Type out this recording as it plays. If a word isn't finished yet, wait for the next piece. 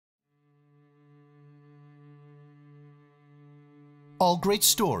All great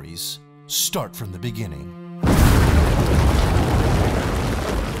stories start from the beginning.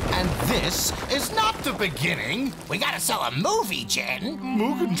 And this is not the beginning. We gotta sell a movie, Jen.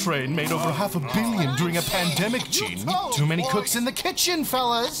 Mugen Train made over $500 million during a pandemic, Gene. Too many cooks in the kitchen,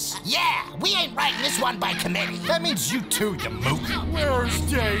 fellas. Yeah, we ain't writing this one by committee. That means you too, you mook. Where's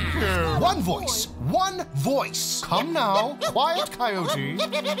daycare? One voice. One voice. Come now. Quiet, Coyote.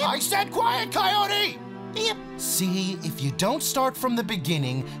 I said quiet, Coyote! See, if you don't start from the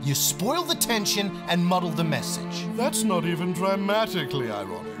beginning, you spoil the tension and muddle the message. That's not even dramatically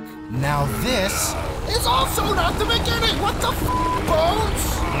ironic. Now this is also not the beginning. What the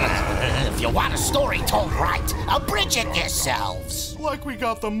Bones? If you want a story told right, abridge it yourselves. Like we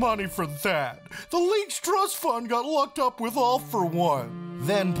got the money for that. The League's Trust Fund got locked up with All for One.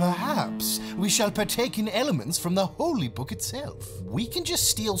 Then perhaps we shall partake in elements from the holy book itself. We can just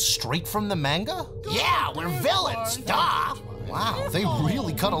steal straight from the manga? Yeah, we're villains, duh. Wow, they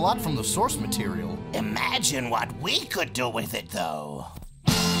really cut a lot from the source material. Imagine what we could do with it, though.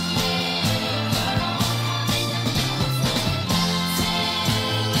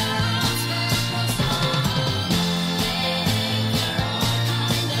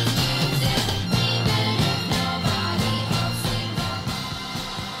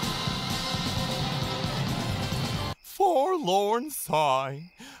 Forlorn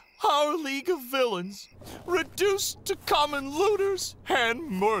sigh, our league of villains, reduced to common looters and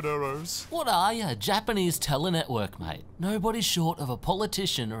murderers. What are you, Japanese telenetwork, mate? Nobody's short of a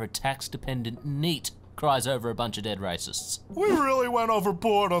politician or a tax-dependent NEET cries over a bunch of dead racists. We really went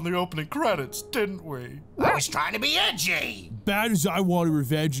overboard on the opening credits, didn't we? I was trying to be edgy. Bad as I wanted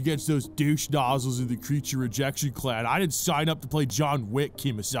revenge against those douche nozzles in the Creature Rejection Clan, I didn't sign up to play John Wick,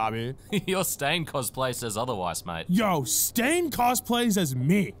 Kimasabi. Your Stain cosplay says otherwise, mate. Yo, Stain cosplays as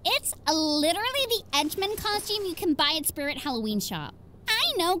me. It's literally the Edgeman costume you can buy at Spirit Halloween Shop.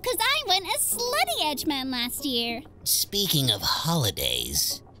 I know, because I went as Slutty Edgeman last year. Speaking of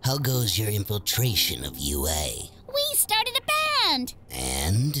holidays, how goes your infiltration of UA? We started a band.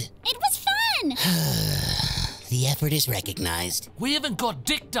 And? It was fun. The effort is recognized. We haven't got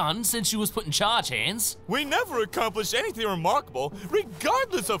dick done since you was put in charge, Hands. We never accomplished anything remarkable,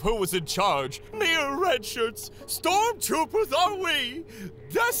 regardless of who was in charge. Mere red shirts, stormtroopers are we,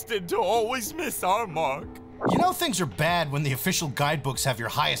 destined to always miss our mark. You know things are bad when the official guidebooks have your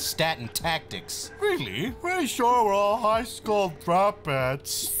highest stat in tactics. Really? Pretty sure we're all high-skulled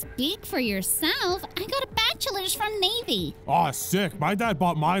Trumpets. Speak for yourself. I got a bachelor's from Navy. Aw, sick. My dad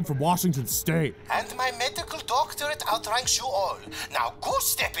bought mine from Washington State. And my medical doctorate outranks you all. Now go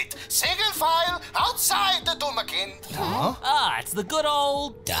step it, single file, outside the Domakin. Huh? Ah, it's the good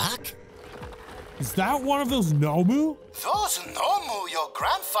old... Doc? Is that one of those Nomu? Those Nomu your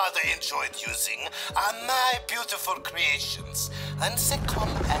grandfather enjoyed using are my beautiful creations, and they come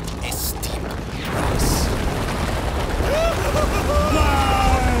at a steep price.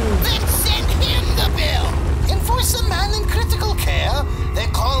 Then send him the bill. Invoice a man in critical care. They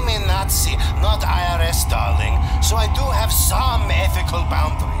call me Nazi, not IRS, darling, so I do have some ethical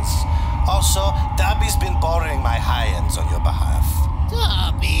boundaries. Also, Dabi's been borrowing my high-ends on your behalf.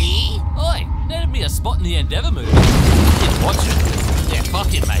 Dabi? Oi, netted me a spot in the Endeavour movie. Didn't watch it. Yeah,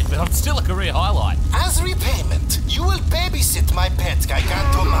 fuck it, mate, but I'm still a career highlight. As repayment, you will babysit my pet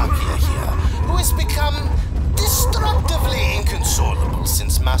Gigantomachia here, who has become destructively inconsolable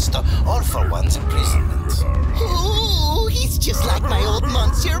since Master All for One's imprisonment. Ooh, he's just like my old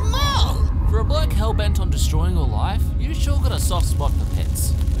Monsieur Maul. For a bloke hell-bent on destroying your life, you sure got a soft spot for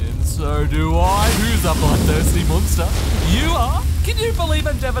pets. And so do I. Who's a bloodthirsty monster? You are? Can you believe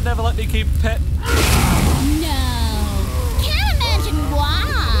Endeavour never let me keep a pet? No. Can't imagine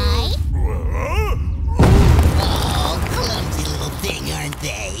why. Oh, clumsy little thing, aren't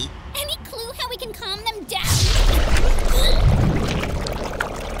they? Any clue how we can calm them down?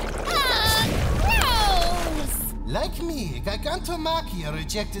 Gross! Like me, Gigantomachia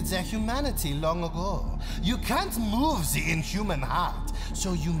rejected their humanity long ago. You can't move the inhuman heart,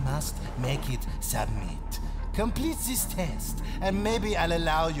 so you must make it submit. Complete this test, and maybe I'll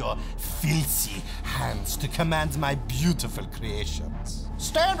allow your filthy hands to command my beautiful creations.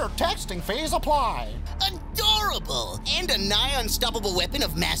 Standard texting fees apply. Adorable! And a nigh unstoppable weapon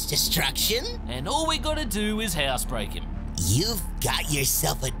of mass destruction? And all we gotta do is housebreak him. You've got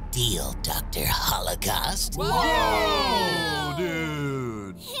yourself a deal, Dr. Holocaust. Whoa,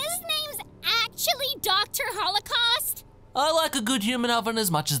 dude. His name's actually Dr. Holocaust? I like a good human oven as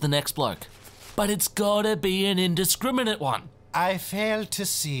much as the next bloke. But it's gotta be an indiscriminate one. I fail to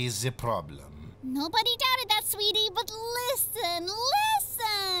see the problem. Nobody doubted that, sweetie, but listen.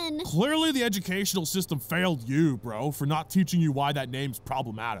 Clearly the educational system failed you, bro, for not teaching you why that name's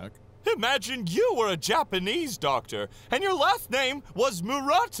problematic. Imagine you were a Japanese doctor, and your last name was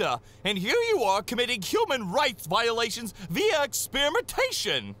Murata, and here you are committing human rights violations via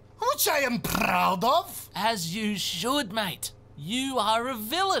experimentation. Which I am proud of. As you should, mate. You are a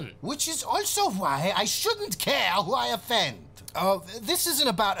villain. Which is also why I shouldn't care who I offend. This isn't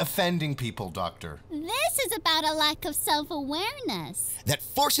about offending people, Doctor. This is about a lack of self-awareness. That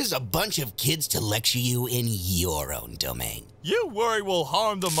forces a bunch of kids to lecture you in your own domain. You worry will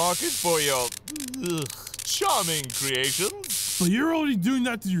harm the market for your charming creations. But you're already doing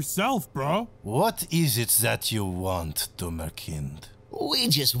that to yourself, bro. What is it that you want, Dummerkind? We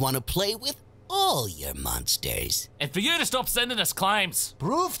just want to play with all your monsters. And for you to stop sending us claims.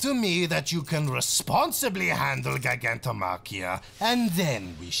 Prove to me that you can responsibly handle Gigantomachia, and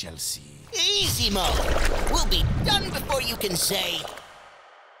then we shall see. Easy, Mo. We'll be done before you can say...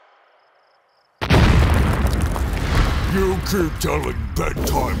 You keep telling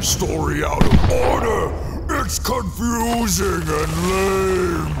bedtime story out of order. It's confusing and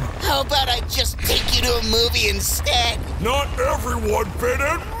lame. How about I just take you to a movie instead? Not everyone fit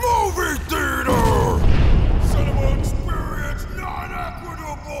in movie theater. Cinema experience not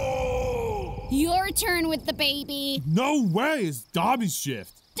equitable. Your turn with the baby. No way, it's Dabi's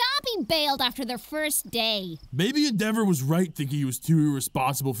shift. Dabi bailed after their first day. Maybe Endeavor was right thinking he was too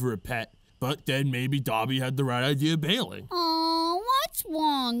irresponsible for a pet. But then maybe Dabi had the right idea bailing. Aw, what's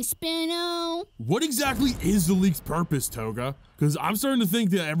wrong, Spino? What exactly is the league's purpose, Toga? Because I'm starting to think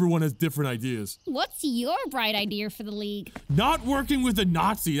that everyone has different ideas. What's your bright idea for the league? Not working with a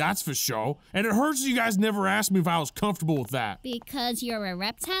Nazi, that's for sure. And it hurts you guys never asked me if I was comfortable with that. Because you're a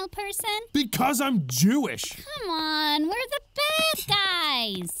reptile person? Because I'm Jewish. Come on, we're the bad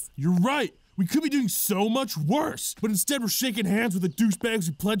guys. You're right. We could be doing so much worse, but instead we're shaking hands with the douchebags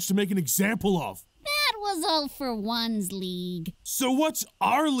we pledged to make an example of. That was all for one's league. So what's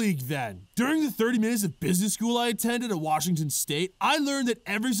our league then? During the 30 minutes of business school I attended at Washington State, I learned that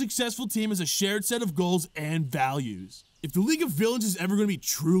every successful team has a shared set of goals and values. If the League of Villains is ever going to be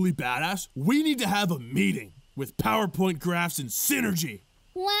truly badass, we need to have a meeting with PowerPoint graphs and synergy.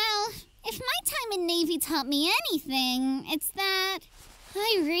 Well, if my time in Navy taught me anything, it's that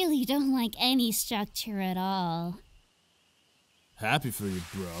I really don't like any structure at all. Happy for you,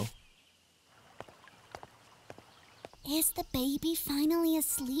 bro. Is the baby finally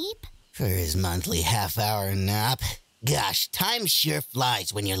asleep? For his monthly half-hour nap. Gosh, time sure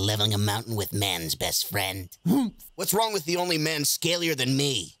flies when you're leveling a mountain with man's best friend. What's wrong with the only man scalier than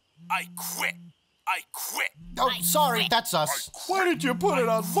me? I quit. Oh, sorry, that's us. Why did you put it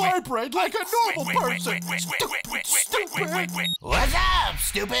on vibrate like a normal person? Stupid. What's up,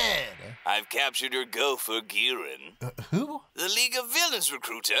 stupid? I've captured your gopher, Giren. Who? The League of Villains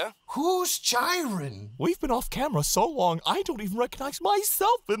recruiter. Who's Jiren? We've been off camera so long, I don't even recognize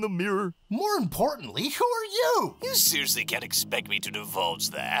myself in the mirror. More importantly, who are you? You seriously can't expect me to divulge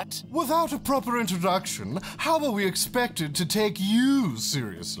that. Without a proper introduction, how are we expected to take you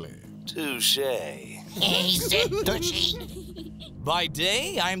seriously? Touché. He said touchy. By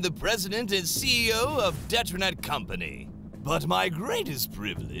day, I am the president and CEO of Detnerat Company. But my greatest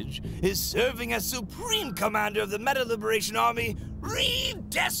privilege is serving as Supreme Commander of the Meta Liberation Army,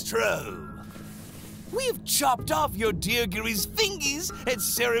 Redestro. We have chopped off your dear Giri's fingies and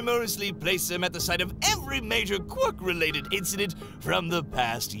ceremoniously placed them at the site of every major quirk-related incident from the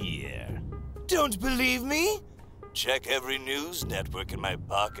past year. Don't believe me? Check every news network in my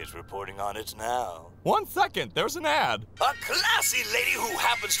pocket reporting on it now. 1 second, there's an ad. A classy lady who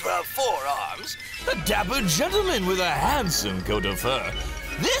happens to have 4 arms. A dapper gentleman with a handsome coat of fur.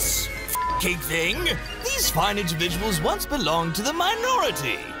 This f***ing thing. These fine individuals once belonged to the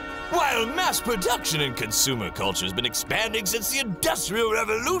minority. While mass production and consumer culture has been expanding since the Industrial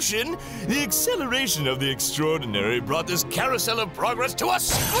Revolution, the acceleration of the extraordinary brought this carousel of progress to a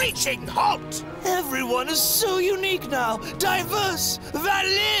screeching halt. Everyone is so unique now, diverse,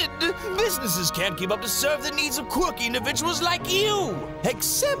 valid. Businesses can't keep up to serve the needs of quirky individuals like you.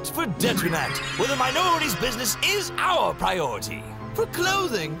 Except for Detnerat, where the minority's business is our priority. For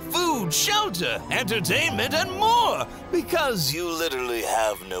clothing, food, shelter, entertainment, and more. Because you literally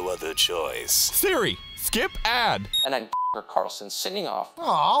have no other choice. Siri, skip ad. And then Carlson sending off.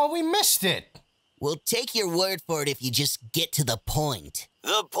 Aw, we missed it. We'll take your word for it if you just get to the point.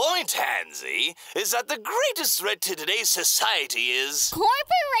 The point, Hansy, is that the greatest threat to today's society is...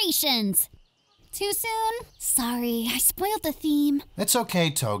 Corporations. Too soon? Sorry, I spoiled the theme. It's okay,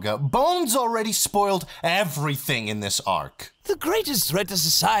 Toga. Bones already spoiled everything in this arc. The greatest threat to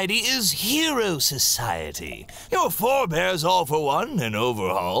society is Hero Society. Your forebears, All for One and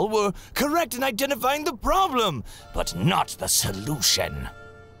Overhaul, were correct in identifying the problem, but not the solution.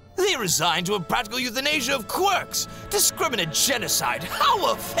 They resigned to a practical euthanasia of quirks, discriminate genocide.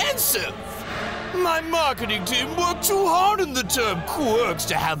 How offensive! My marketing team worked too hard on the term quirks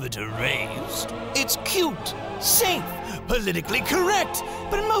to have it erased. It's cute, safe, politically correct,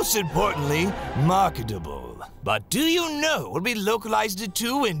 but most importantly, marketable. But do you know what we localized it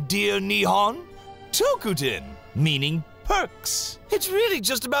to in Dear Nihon? Tokuten, meaning perks. It really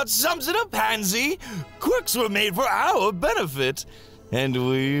just about sums it up, Pansy. Quirks were made for our benefit, and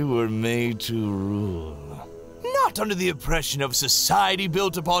we were made to rule. Not under the oppression of society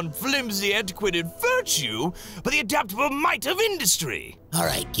built upon flimsy, antiquated virtue, but the adaptable might of industry. All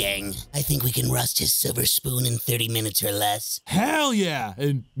right, gang. I think we can rust his silver spoon in 30 minutes or less. Hell yeah!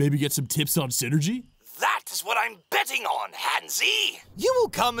 And maybe get some tips on synergy? That is what I'm betting on, Hansy! You will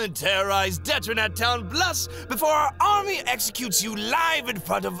come and terrorize Detnerat PLUS before our army executes you live in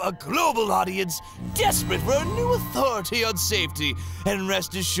front of a global audience, desperate for a new authority on safety. And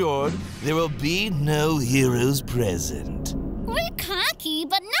rest assured, there will be no heroes present. We're cocky,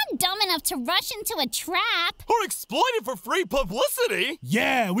 but not dumb enough to rush into a trap. Or exploit it for free publicity!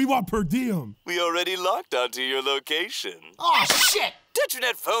 Yeah, we want per diem. We already locked onto your location. Oh, shit!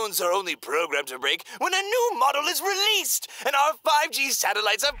 Detnerat phones are only programmed to break when a new model is released, and our 5G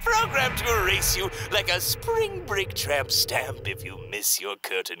satellites are programmed to erase you like a spring break tramp stamp if you miss your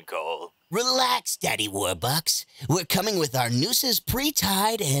curtain call. Relax, Daddy Warbucks. We're coming with our nooses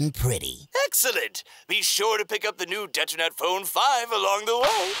pre-tied and pretty. Excellent! Be sure to pick up the new Detnerat Phone 5 along the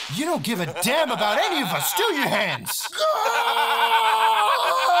way. You don't give a damn about any of us, do you, Hans?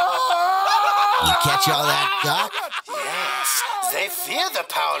 You catch all that, Doc? Yes, they fear the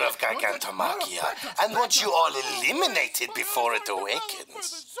power of Gigantomachia and want you all eliminated before it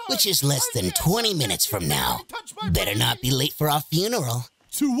awakens. Which is less than 20 minutes from now. Better not be late for our funeral.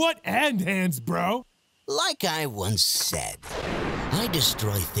 To what end, Hans, bro? Like I once said, I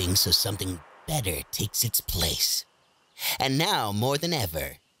destroy things so something better takes its place. And now, more than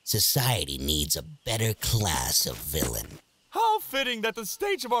ever, society needs a better class of villain. How fitting that the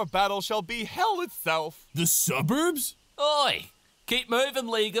stage of our battle shall be hell itself. The suburbs? Oi! Keep moving,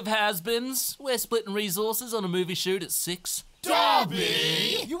 League of Has-Beens. We're splitting resources on a movie shoot at 6.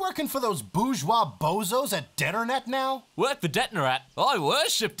 Dabi! You working for those bourgeois bozos at Detnerat now? Work for Detnerat? I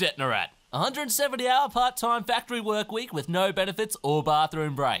worship Detnerat. 170-hour part-time factory work week with no benefits or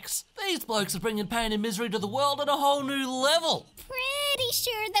bathroom breaks. These blokes are bringing pain and misery to the world at a whole new level. Pretty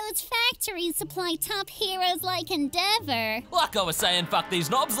sure those factories supply top heroes like Endeavor. Like I was saying, fuck these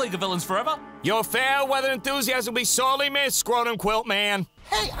knobs, League of Villains forever. Your fair weather enthusiasm will be sorely missed, Scrotum Quilt Man.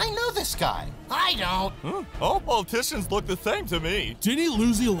 Hey, I know this guy. I don't. All politicians look the same to me. Didn't he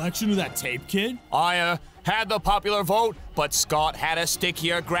lose the election to that tape kid? I, had the popular vote, but Scott had a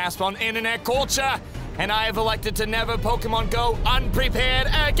stickier grasp on internet culture, and I have elected to never Pokemon Go unprepared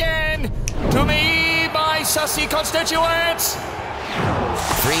again. To me, my sussy constituents.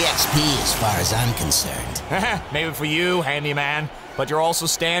 Free XP as far as I'm concerned. Maybe for you, handyman, but you're also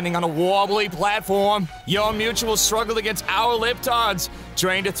standing on a wobbly platform. Your mutual struggle against our liptards,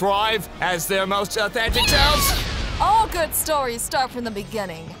 trained to thrive as their most authentic selves. All good stories start from the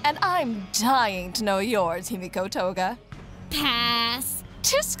beginning, and I'm dying to know yours, Himiko Toga. Pass.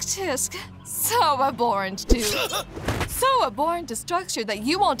 Tisk tisk. So abhorrent, too. So abhorrent to structure that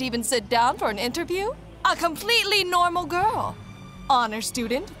you won't even sit down for an interview? A completely normal girl. Honor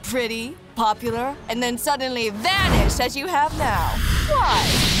student, pretty, popular, and then suddenly vanish as you have now.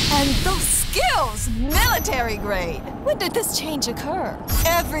 Why? And those skills, military grade. When did this change occur?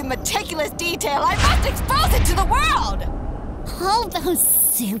 Every meticulous detail, I must expose it to the world! All those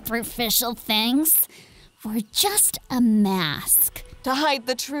superficial things were just a mask. To hide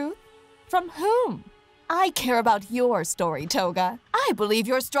the truth? From whom? I care about your story, Toga. I believe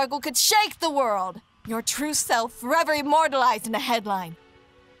your struggle could shake the world. Your true self forever immortalized in a headline.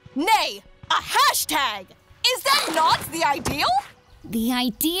 Nay, a hashtag! Is that not the ideal? The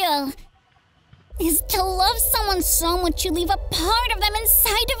ideal is to love someone so much you leave a part of them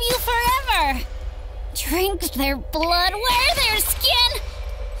inside of you forever. Drink their blood, wear their skin.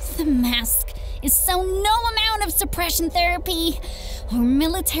 The mask is so no amount of suppression therapy or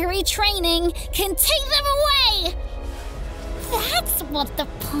military training can take them away. That's what the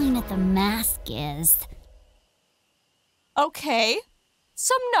point of the mask is. Okay,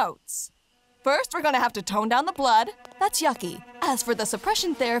 some notes. First, we're gonna have to tone down the blood. That's yucky. As for the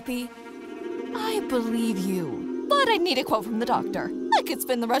suppression therapy, I believe you. But I need a quote from the doctor. I could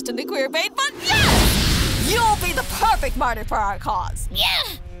spin the rest into queer bait, but yes! You'll be the perfect martyr for our cause. Yeah!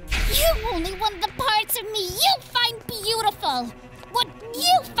 You only want the parts of me you find beautiful. What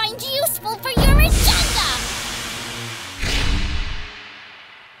you find useful for your agenda.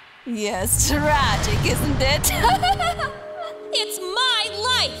 Yes, tragic, isn't it? It's my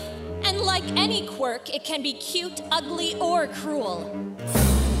life! And like any quirk, it can be cute, ugly, or cruel.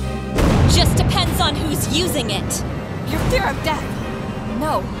 Just depends on who's using it. Your fear of death.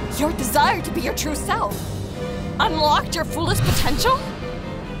 No, your desire to be your true self. Unlocked your fullest potential?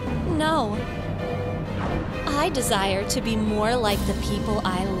 No. I desire to be more like the people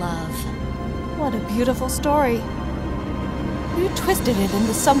I love. What a beautiful story. You twisted it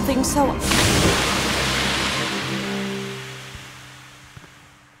into something so...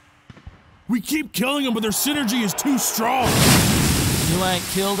 We keep killing them, but their synergy is too strong. You ain't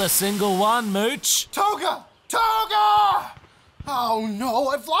killed a single one, Mooch. Toga! Toga! Oh no,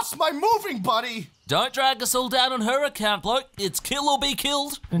 I've lost my moving buddy! Don't drag us all down on her account, bloke. It's kill or be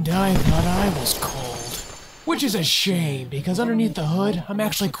killed. And I thought I was cold. Which is a shame, because underneath the hood, I'm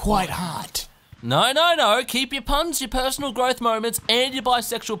actually quite hot. No. Keep your puns, your personal growth moments, and your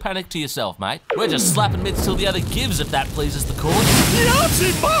bisexual panic to yourself, mate. We're just slapping mitts till the other gives if that pleases the court.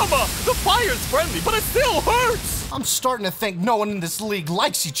 Yomama! The fire's friendly, but it still hurts! I'm starting to think no one in this league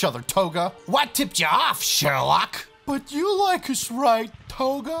likes each other, Toga. What tipped you off, Sherlock? But you like us, right,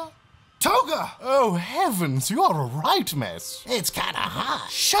 Toga? Toga! Oh, heavens, you're a right mess. It's kinda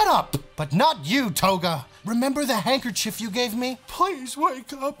hot. Shut up! But not you, Toga. Remember the handkerchief you gave me? Please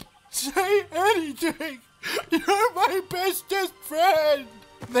wake up. Say anything. You're my bestest friend.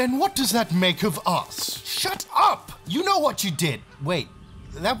 Then what does that make of us? Shut up! You know what you did. Wait,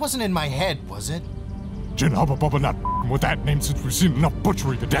 that wasn't in my head, was it? Jin Hubba Bubba not with that name since we've seen enough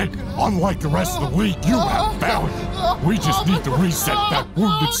butchery today. Unlike the rest of the league, you have value. We just need to reset that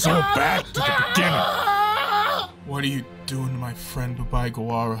wounded soul back to the beginning. What are you doing to my friend Babai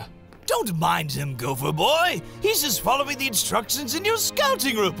Gawara? Don't mind him, Gopher Boy. He's just following the instructions in your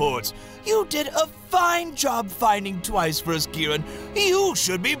scouting reports. You did a fine job finding twice for us, Giren. You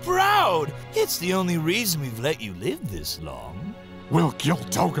should be proud. It's the only reason we've let you live this long. We'll kill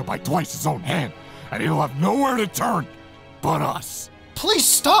Toga by twice his own hand, and he'll have nowhere to turn but us. Please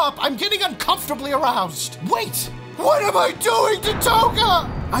stop! I'm getting uncomfortably aroused. Wait! What am I doing to Toga?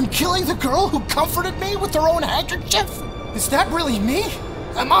 I'm killing the girl who comforted me with her own handkerchief? Is that really me?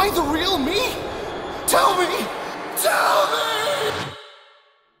 Am I the real me? Tell me! Tell me!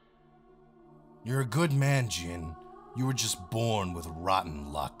 You're a good man, Jin. You were just born with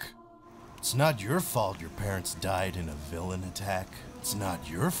rotten luck. It's not your fault your parents died in a villain attack. It's not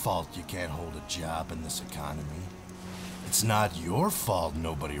your fault you can't hold a job in this economy. It's not your fault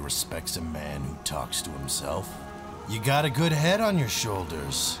nobody respects a man who talks to himself. You got a good head on your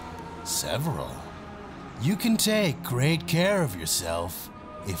shoulders. Several. You can take great care of yourself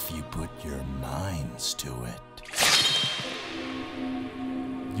if you put your minds to it.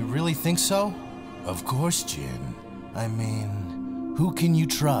 You really think so? Of course, Jin. I mean, who can you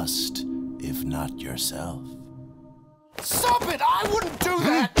trust if not yourself? Stop it! I wouldn't do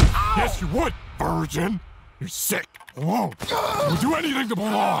that! Ow! Yes, you would, virgin. You're sick, alone. You'll do anything to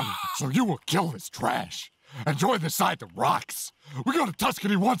belong, so you will kill this trash. Enjoy the side that rocks. We go to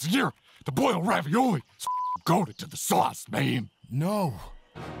Tuscany once a year to boil ravioli. So go to the sauce, man. No,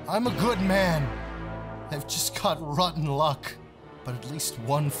 I'm a good man. I've just got rotten luck, but at least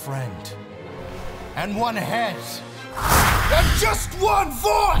one friend. And one head. And just one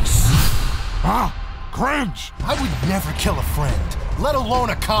voice! Ah, cringe! I would never kill a friend, let alone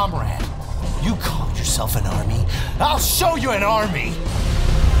a comrade. You call yourself an army? I'll show you an army!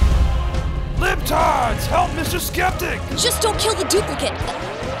 Libtards, help Mr. Skeptic! Just don't kill the duplicate.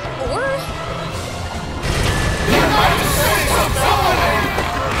 Or...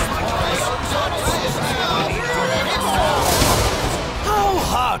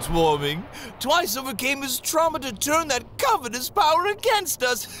 How heartwarming! Twice overcame his trauma to turn that covetous power against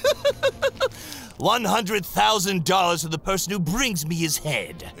us. $100,000 to the person who brings me his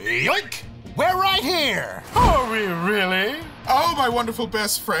head. Yoink! We're right here! Are we really? Oh, my wonderful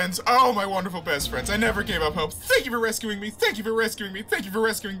best friends. Oh, my wonderful best friends. I never gave up hope. Thank you for rescuing me. Thank you for rescuing me. Thank you for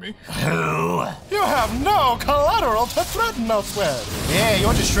rescuing me. Who? You have no collateral to threaten us with. Yeah,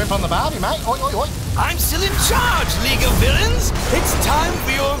 you're just shrimp on the barbie, mate. Oi, oi, oi. I'm still in charge, League of Villains. It's time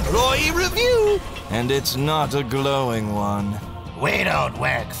for your employee review. And it's not a glowing one. We don't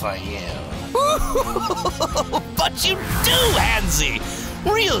work for you. But you do, Hansi.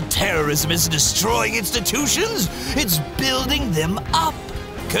 Real terrorism isn't destroying institutions, it's building them up.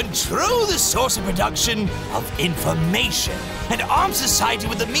 control the source of production of information, and arm society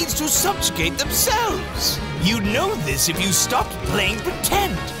with the means to subjugate themselves. You'd know this if you stopped playing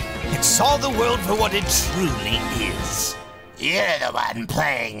pretend and saw the world for what it truly is. You're the one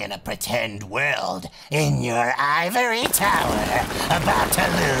playing in a pretend world in your ivory tower, about to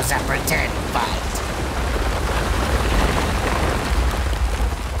lose a pretend fight.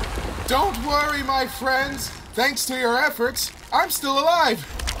 Don't worry, my friends. Thanks to your efforts, I'm still alive.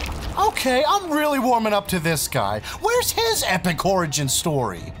 Okay, I'm really warming up to this guy. Where's his epic origin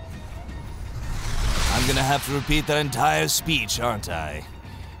story? I'm gonna have to repeat that entire speech, aren't I?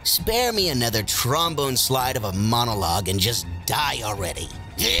 Spare me another trombone slide of a monologue and just die already.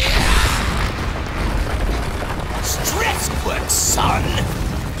 Stress quirk, son!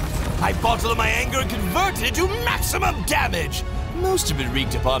 I bottled my anger and converted it to maximum damage! Most of it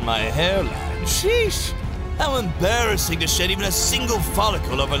wreaked upon my hairline. Sheesh! How embarrassing to shed even a single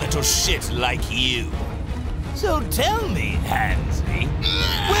follicle over a little shit like you. So tell me, Hansy,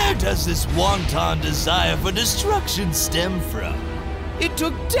 where does this wanton desire for destruction stem from? It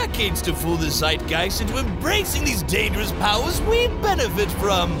took decades to fool the zeitgeist into embracing these dangerous powers we benefit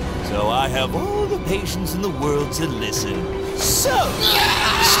from. So I have all the patience in the world to listen. So,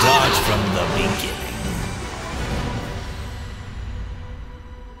 start from the beginning.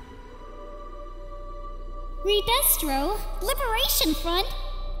 Redestro, Liberation Front.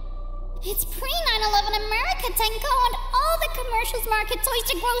 It's pre-9/11 America, Tenko, and all the commercials market toys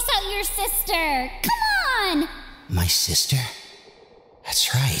to gross out your sister. Come on! My sister?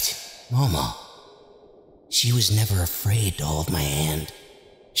 That's right, Momo. She was never afraid to hold my hand.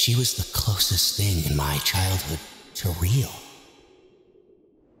 She was the closest thing in my childhood to real.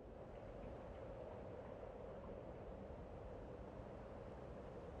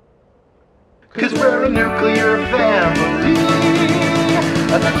 Cause we're a nuclear family,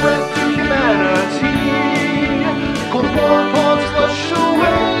 a threat to humanity. Cold War bombs flush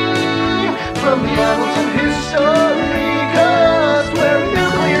away from the annals of history. Cause we're a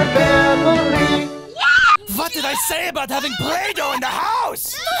nuclear family. What did I say about having Play-Doh in the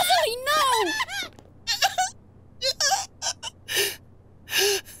house? Vasily, no!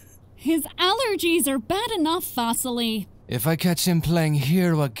 His allergies are bad enough, Vasily. If I catch him playing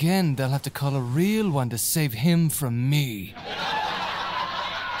hero again, they'll have to call a real one to save him from me.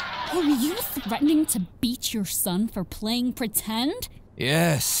 Are you threatening to beat your son for playing pretend?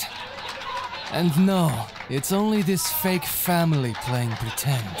 Yes. And no, it's only this fake family playing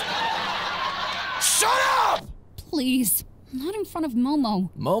pretend. Shut up! Please, not in front of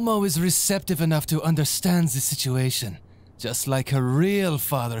Momo. Momo is receptive enough to understand the situation, just like her real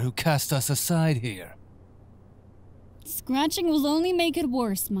father who cast us aside here. Scratching will only make it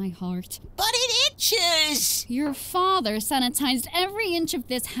worse, my heart. But it itches! Your father sanitized every inch of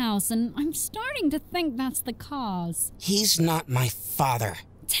this house, and I'm starting to think that's the cause. He's not my father.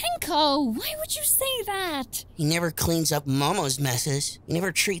 Tenko, why would you say that? He never cleans up Momo's messes. He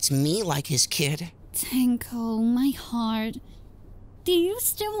never treats me like his kid. Tenko, my heart. Do you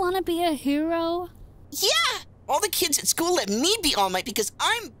still want to be a hero? Yeah! All the kids at school let me be All Might because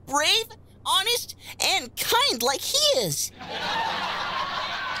I'm brave, honest, and kind like he is.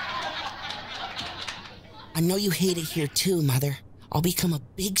 I know you hate it here too, Mother. I'll become a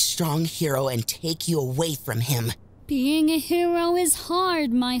big, strong hero and take you away from him. Being a hero is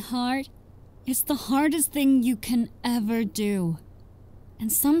hard, my heart. It's the hardest thing you can ever do.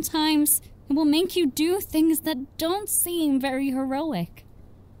 And sometimes it will make you do things that don't seem very heroic.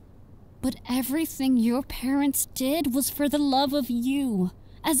 But everything your parents did was for the love of you,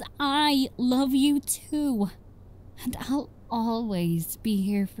 as I love you too. And I'll always be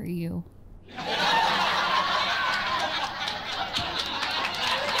here for you.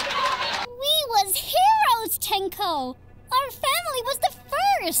 We was heroes, Tenko! Our family was the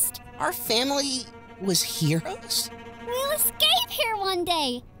first! Our family was heroes? We'll escape here one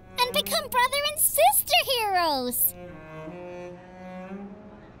day and become brother and sister heroes!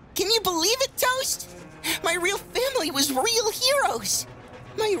 Can you believe it, Toast? My real family was real heroes!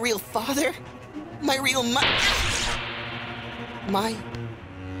 My real father, my real my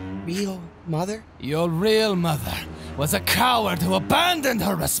real mother? Your real mother was a coward who abandoned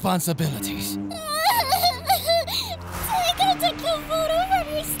her responsibilities. Tenko took the photo from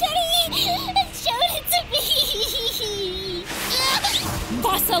your study and showed it to me!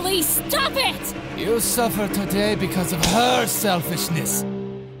 Vasily, stop it! You suffer today because of her selfishness.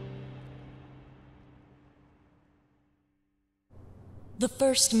 The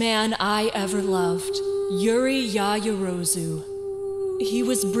first man I ever loved, Yuri Yayarozu. He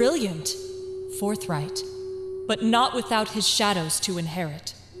was brilliant, forthright, but not without his shadows to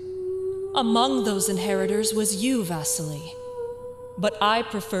inherit. Among those inheritors was you, Vasily. But I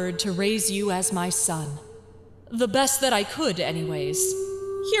preferred to raise you as my son. The best that I could, anyways.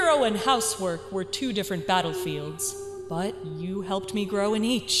 Hero and housework were two different battlefields, but you helped me grow in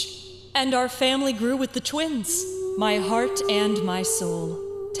each. And our family grew with the twins, my heart and my soul,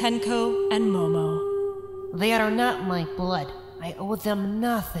 Tenko and Momo. They are not my blood. I owe them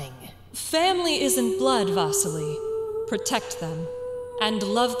nothing. Family isn't blood, Vasily. Protect them, and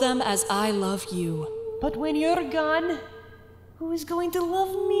love them as I love you. But when you're gone, who is going to love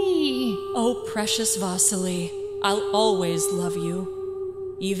me? Oh, precious Vasily, I'll always love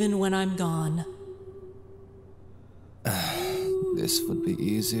you, even when I'm gone. This would be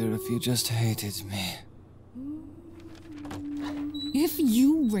easier if you just hated me. If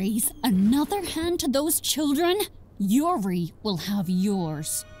you raise another hand to those children, Yuri will have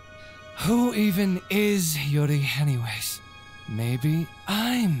yours. Who even is Yuri anyways? Maybe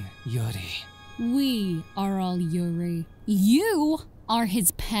I'm Yuri. We are all Yuri. You are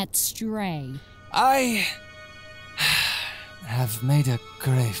his pet stray. I have made a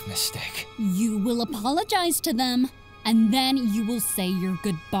grave mistake. You will apologize to them, and then you will say your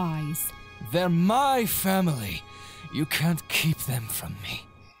goodbyes. They're my family. You can't keep them from me.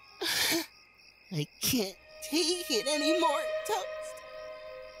 I can't take it anymore, Toast.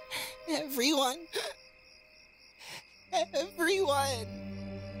 Everyone.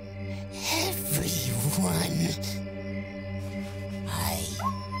 I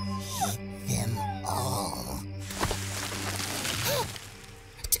hate them all.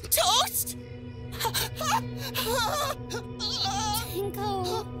 Toast! Tenko,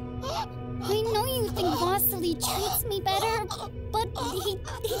 I know you think Vasily treats me better, but he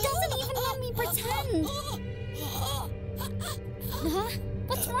doesn't even let me pretend. Huh?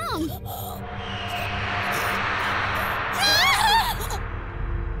 What's wrong?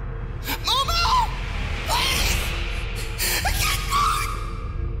 Momo! Please! I can't move!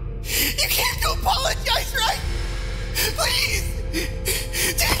 You can't apologize, right? Please!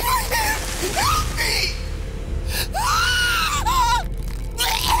 Take my hand! Help me!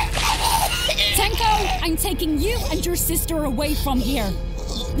 Tenko, I'm taking you and your sister away from here.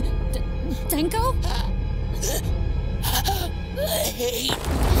 Tenko?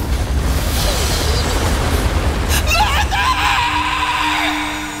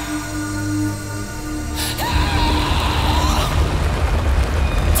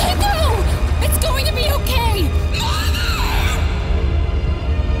 Tenko! It's going to be okay!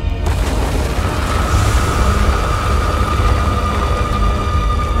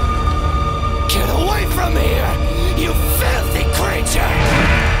 Get away from here, you filthy creature!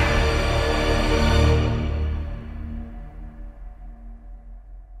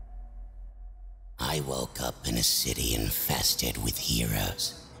 I woke up in a city infested with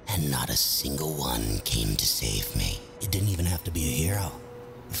heroes, and not a single one came to save me. It didn't even have to be a hero.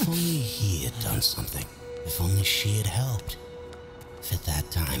 If only he had done something. If only she had helped. If at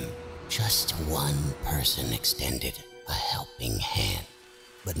that time, just one person extended a helping hand.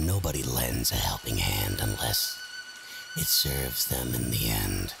 But nobody lends a helping hand unless it serves them in the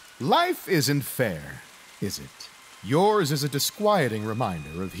end. Life isn't fair, is it? Yours is a disquieting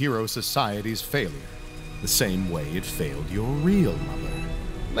reminder of Hero Society's failure, the same way it failed your real mother.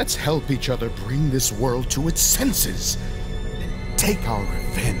 Let's help each other bring this world to its senses and take our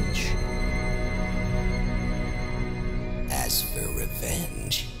revenge. As for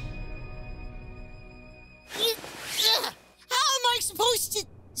revenge... How am I supposed to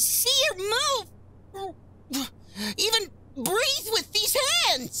see or move? Even breathe with these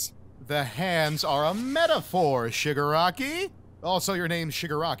hands? The hands are a metaphor, Shigaraki. Also, your name's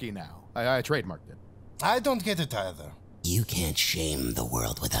Shigaraki now. I trademarked it. I don't get it either. You can't shame the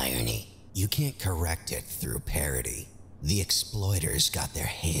world with irony. You can't correct it through parody. The exploiters got their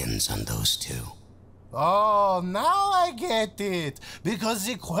hands on those two. Oh, now I get it. Because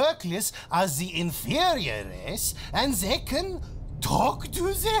the quirkless are the inferior race, and they can talk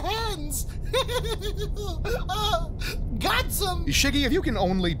to the hands. Got some. Shiggy, if you can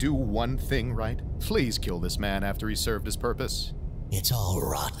only do one thing right, please kill this man after he served his purpose. It's all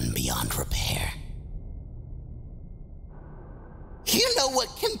rotten beyond repair. You know what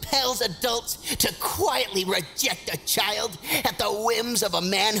compels adults to quietly reject a child at the whims of a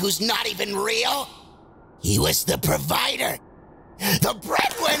man who's not even real? He was the provider, the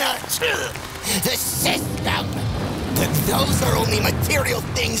breadwinner, the system. But those are only material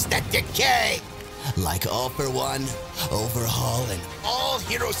things that decay. like All for One, Overhaul, and all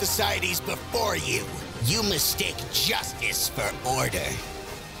hero societies before you. You mistake justice for order.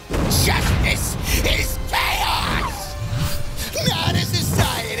 Justice is chaos! Not a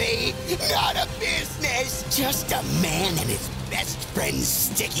society! Just a man and his best friend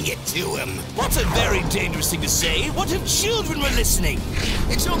sticking it to him. That's a very dangerous thing to say. What if children were listening?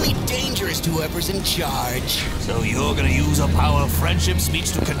 It's only dangerous to whoever's in charge. So you're gonna use a power of friendship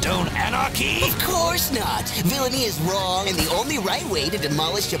speech to condone anarchy? Of course not. Villainy is wrong, and the only right way to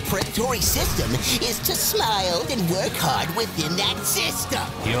demolish a predatory system is to smile and work hard within that system.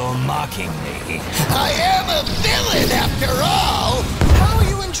 You're mocking me. I am a villain, after all! How are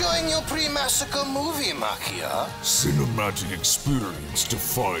you enjoying your pre-massacre movie, Machia? Cinematic experience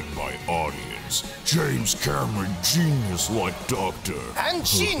defined by audience. James Cameron, genius like Doctor. And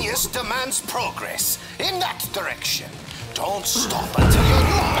genius demands progress in that direction. Don't stop until your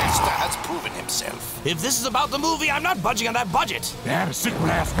new master has proven himself. If this is about the movie, I'm not budging on that budget. They had a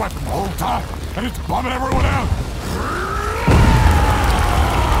secret-ass weapon the whole time, and it's bumming everyone out.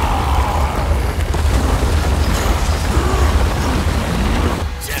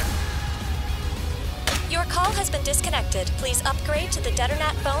 Your call has been disconnected. Please upgrade to the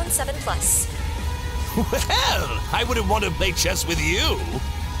Detnerat Phone 7 Plus. Well, I wouldn't want to play chess with you.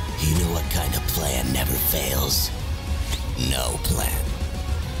 You know what kind of plan never fails? No plan.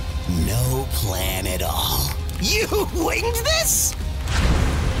 No plan at all. You winged this?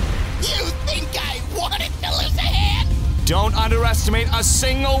 You think I wanted to lose a hand? Don't underestimate a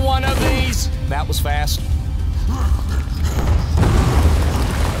single one of these. That was fast.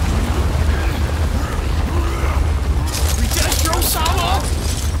 Redestro Sama!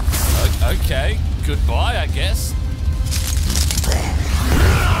 Okay, goodbye, I guess.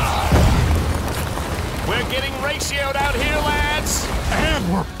 We're getting ratioed out here, lads.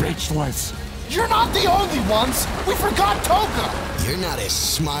 And we're bitchless. You're not the only ones. We forgot Toga. You're not as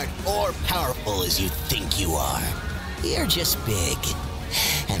smart or powerful as you think you are. You're just big.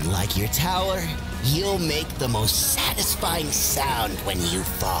 And like your tower, you'll make the most satisfying sound when you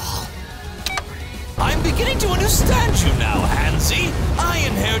fall. I'm beginning to understand you now, Hansi. I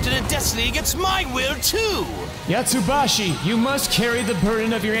inherited a destiny against my will, too. Yatsubashi, you must carry the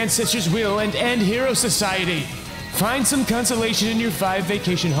burden of your ancestors' will and end Hero Society. Find some consolation in your 5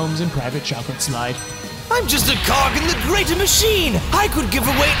 vacation homes and private chocolate slide. I'm just a cog in the greater machine. I could give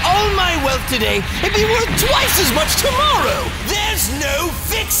away all my wealth today and be worth twice as much tomorrow. There's no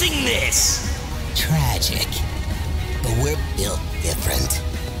fixing this. Tragic. But we're built different.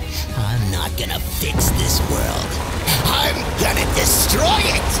 I'm not gonna fix this world. I'm gonna destroy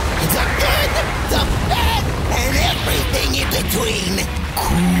it! The good, the bad, and everything in between!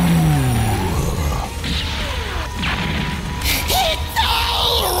 Cool. It's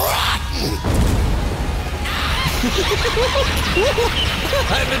all rotten!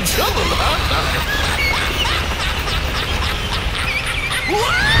 I'm in trouble, aren't I?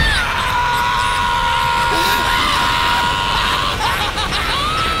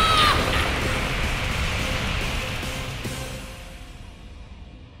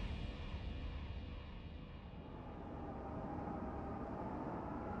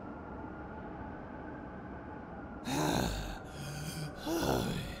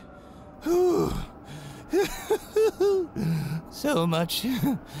 So much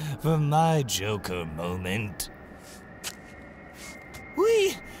for my Joker moment.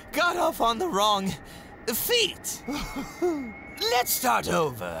 We got off on the wrong feet. Let's start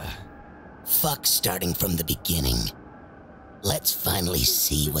over. Fuck starting from the beginning. Let's finally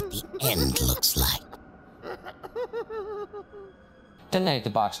see what the end looks like. Tonight, the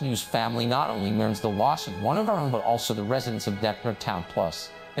Box News family not only mourns the loss of one of our own, but also the residents of Detnerat PLUS.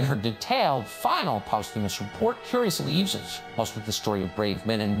 In her detailed, final posthumous report, curiously uses most of the story of brave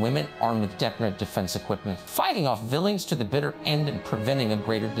men and women armed with Detnerat defense equipment, fighting off villains to the bitter end and preventing a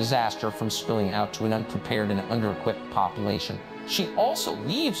greater disaster from spilling out to an unprepared and under-equipped population. She also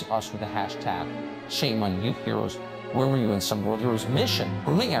leaves us with a hashtag, shame on you heroes. Where were you in some World Heroes mission?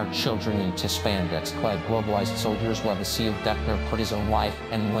 Grooming our children into spandex-clad globalized soldiers while the Sea of Detnerat put his own life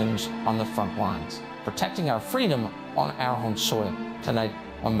and limbs on the front lines. Protecting our freedom on our home soil. Tonight,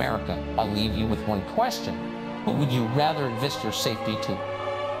 America, I'll leave you with one question. Who would you rather invest your safety to?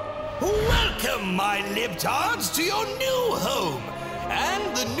 Welcome, my libtards, to your new home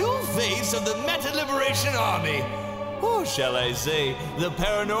and the new face of the Meta Liberation Army. Or shall I say, the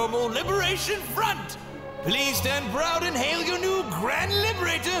Paranormal Liberation Front. Please stand proud and hail your new Grand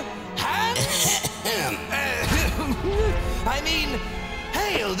Liberator, Hans...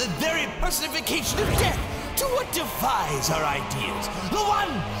 hail the very personification of death to what defies our ideals. The one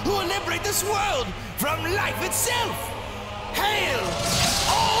who will liberate this world from life itself. Hail!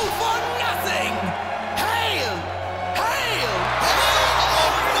 All for nothing! Hail! Hail!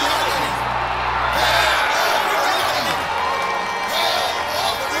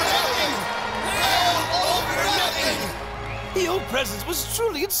 presence was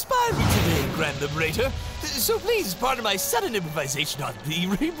truly inspiring today, Grand Liberator. So please pardon my sudden improvisation on the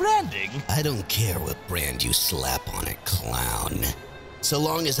rebranding. I don't care what brand you slap on it, clown. So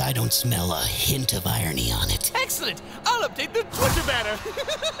long as I don't smell a hint of irony on it. Excellent! I'll update the Twitter banner.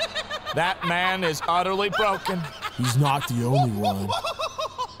 That man is utterly broken. He's not the only one.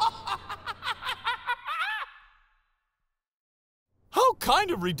 How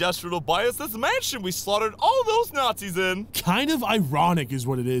kind of Redestro to buy us this mansion we slaughtered all those Nazis in? Kind of ironic is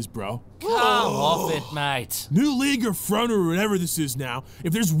what it is, bro. Come off it, mate. New league or front or whatever this is now,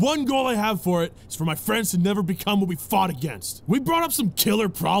 if there's one goal I have for it, it's for my friends to never become what we fought against. We brought up some killer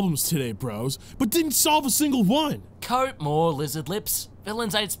problems today, bros, but didn't solve a single one. Coat more, lizard lips.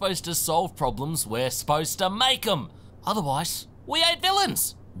 Villains ain't supposed to solve problems, we're supposed to make them. Otherwise, we ain't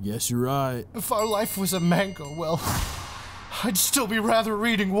villains. Yes, you're right. If our life was a manga, well, I'd still be rather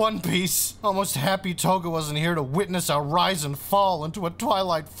reading One Piece. Almost happy Toga wasn't here to witness our rise and fall into a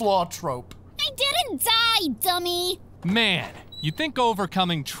Twilight flaw trope. I didn't die, dummy. Man, you'd think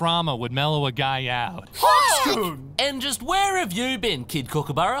overcoming trauma would mellow a guy out. And just where have you been, Kid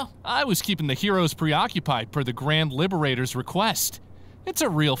Kookaburra? I was keeping the heroes preoccupied per the Grand Liberator's request. It's a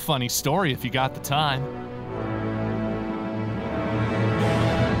real funny story if you got the time.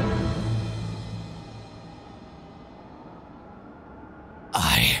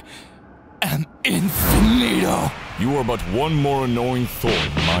 I am Infinito. You are but one more annoying thorn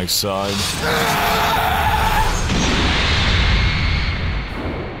on my side.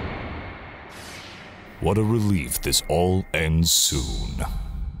 What a relief this all ends soon.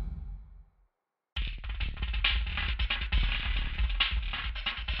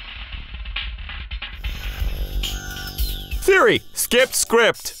 Theory, skipped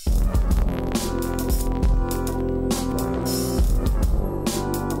script.